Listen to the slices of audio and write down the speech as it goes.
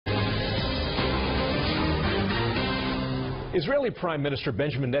Israeli Prime Minister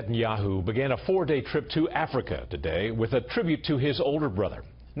Benjamin Netanyahu began a four-day trip to Africa today with a tribute to his older brother.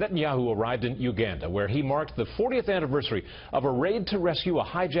 Netanyahu arrived in Uganda, where he marked the 40th anniversary of a raid to rescue a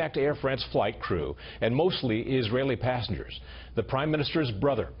hijacked Air France flight crew and mostly Israeli passengers. The Prime Minister's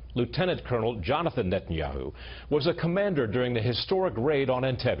brother, Lieutenant Colonel Jonathan Netanyahu, was a commander during the historic raid on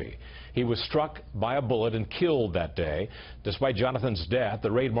Entebbe. He was struck by a bullet and killed that day. Despite Jonathan's death,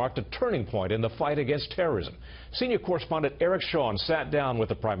 the raid marked a turning point in the fight against terrorism. Senior correspondent Eric Shawn sat down with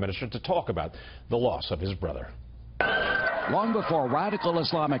the Prime Minister to talk about the loss of his brother. Long before radical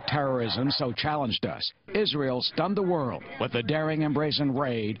Islamic terrorism so challenged us, Israel stunned the world with the daring and brazen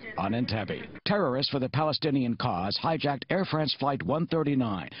raid on Entebbe. Terrorists for the Palestinian cause hijacked Air France Flight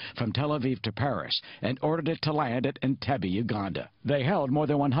 139 from Tel Aviv to Paris and ordered it to land at Entebbe, Uganda. They held more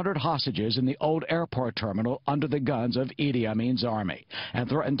than 100 hostages in the old airport terminal under the guns of Idi Amin's army and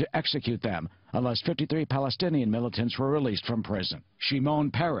threatened to execute them unless 53 Palestinian militants were released from prison.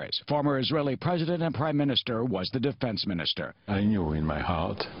 Shimon Peres, former Israeli president and prime minister, was the defense minister. I knew in my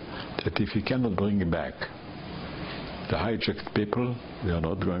heart that if he cannot bring back the hijacked people, we are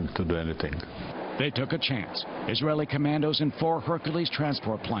not going to do anything. They took a chance. Israeli commandos in 4 Hercules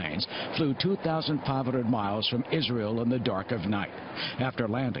transport planes flew 2,500 miles from Israel in the dark of night. After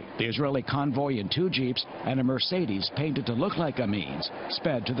landing, the Israeli convoy in 2 jeeps and a Mercedes painted to look like Amin's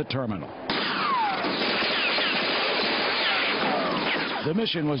sped to the terminal. The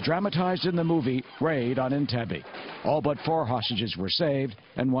mission was dramatized in the movie Raid on Entebbe. All but 4 hostages were saved,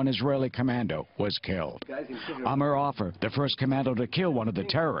 and 1 Israeli commando was killed. Amir Offer, the first commando to kill one of the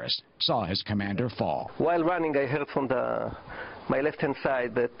terrorists, saw his commander fall. While running, I heard from my left-hand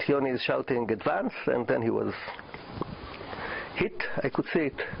side that Yoni is shouting, "Advance," and then he was hit. I could see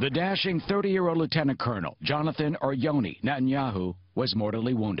it. The dashing 30-year-old Lieutenant Colonel, Jonathan or Yoni Netanyahu, was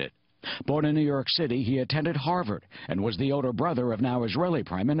mortally wounded. Born in New York City, he attended Harvard and was the older brother of now Israeli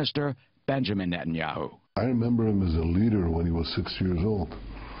Prime Minister Benjamin Netanyahu. I remember him as a leader when he was 6 years old,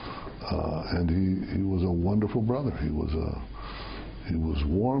 and he was a wonderful brother. He was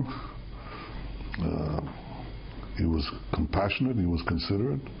warm, he was compassionate, he was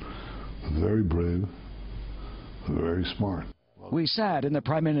considerate, very brave, very smart. We sat in the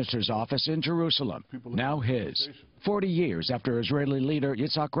Prime Minister's office in Jerusalem, now his, 40 years after Israeli leader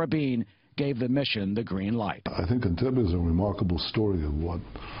Yitzhak Rabin gave the mission the green light. I think Entebbe is a remarkable story of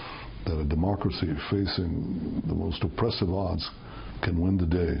that a democracy facing the most oppressive odds can win the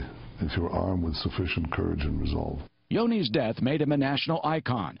day if you're armed with sufficient courage and resolve. Yoni's death made him a national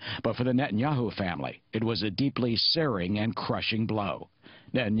icon, but for the Netanyahu family, it was a deeply searing and crushing blow.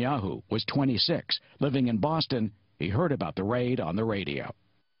 Netanyahu was 26, living in Boston. He heard about the raid on the radio.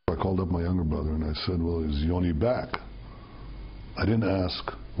 I called up my younger brother and I said, "Well, is Yoni back?" I didn't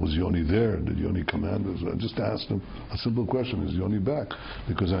ask, was Yoni there? Did Yoni command us? I just asked him a simple question, is Yoni back?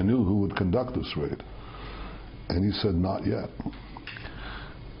 Because I knew who would conduct this raid. And he said, not yet.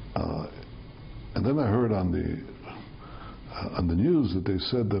 And then I heard on the news that they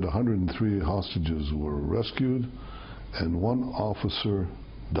said that 103 hostages were rescued and 1 officer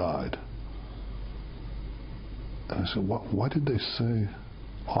died. And I said, why did they say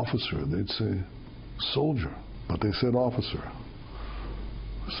officer? They'd say soldier, but they said officer.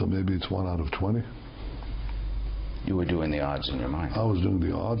 So maybe it's 1 out of 20. You were doing the odds in your mind. I was doing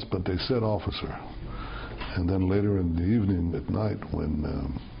the odds, but they said officer. And then later in the evening at night when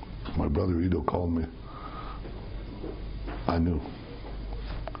my brother Ido called me, I knew.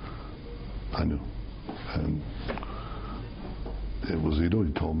 And it was Ido,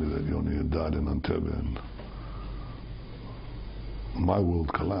 he told me that Yoni had died in Entebbe, and my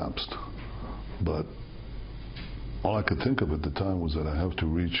world collapsed. But all I could think of at the time was that I have to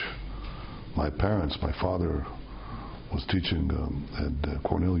reach my parents. My father was teaching at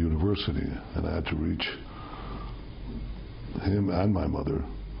Cornell University, and I had to reach him and my mother.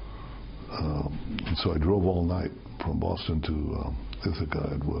 And so I drove all night from Boston to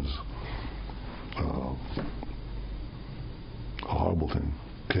Ithaca. It was a horrible thing.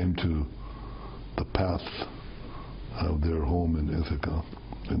 Came to the path of their home in Ithaca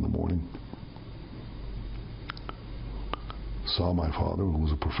in the morning. Saw my father, who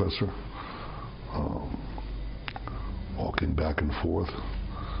was a professor, walking back and forth,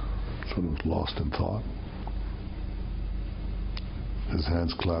 sort of lost in thought. His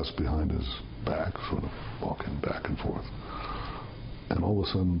hands clasped behind his back, sort of walking back and forth. And all of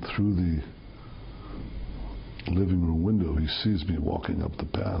a sudden, through the living room window, he sees me walking up the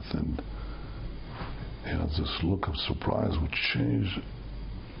path, and he has this look of surprise which changed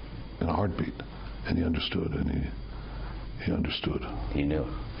in a heartbeat. And he understood, and He understood. He knew.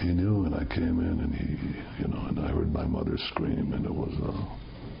 He knew, and I came in, and he, and I heard my mother scream, and it was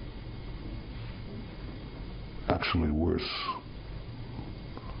actually worse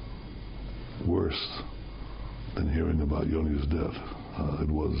than hearing about Yoni's death.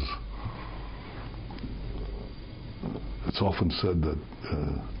 It's often said that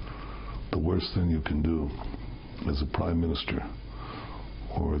the worst thing you can do as a prime minister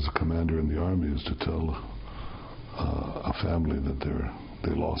or as a commander in the army is to tell a family that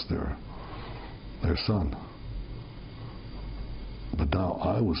they lost their son. But now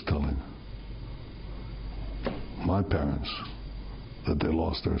I was telling my parents that they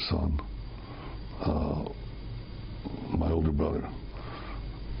lost their son, my older brother.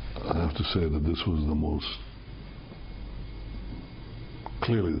 I have to say that this was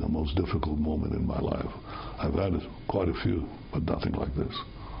clearly the most difficult moment in my life. I've had quite a few, but nothing like this.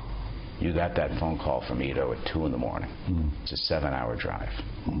 You got that phone call from Ito at 2 in the morning. It's a 7-hour drive.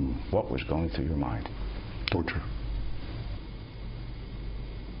 What was going through your mind? Torture.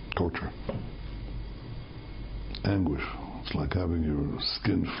 Torture. Anguish. It's like having your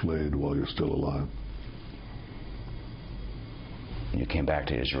skin flayed while you're still alive. You came back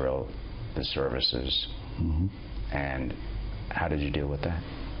to Israel, the services, and how did you deal with that?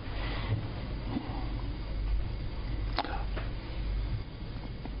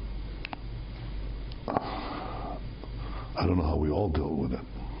 I don't know how we all dealt with it.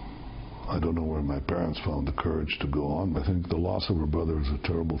 I don't know where my parents found the courage to go on. I think the loss of a brother is a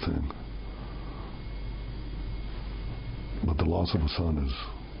terrible thing. But the loss of a son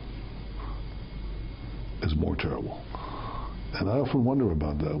is more terrible. And I often wonder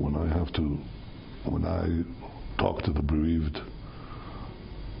about that when I talk to the bereaved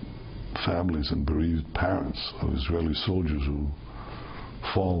families and bereaved parents of Israeli soldiers who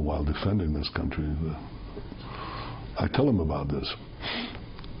fall while defending this country. I tell them about this.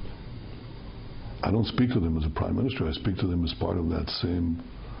 I don't speak to them as a prime minister. I speak to them as part of that same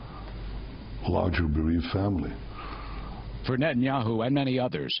larger bereaved family. For Netanyahu and many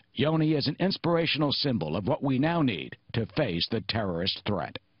others, Yoni is an inspirational symbol of what we now need to face the terrorist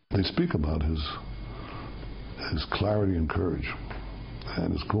threat. They speak about his clarity and courage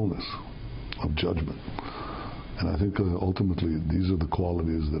and his coolness of judgment. And I think ultimately these are the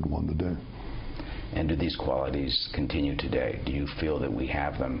qualities that won the day. And do these qualities continue today? Do you feel that we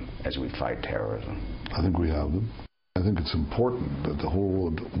have them as we fight terrorism? I think we have them. I think it's important that the whole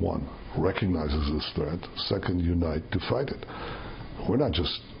world, one, recognizes this threat, second, unite to fight it. We're not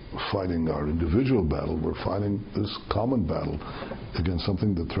just fighting our individual battle, we're fighting this common battle against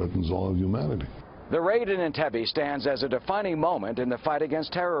something that threatens all of humanity. The raid in Entebbe stands as a defining moment in the fight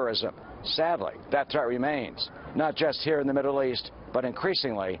against terrorism. Sadly, that threat remains, not just here in the Middle East, but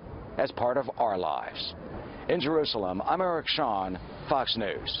increasingly as part of our lives. In Jerusalem, I'm Eric Shawn, Fox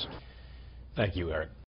News. Thank you, Eric.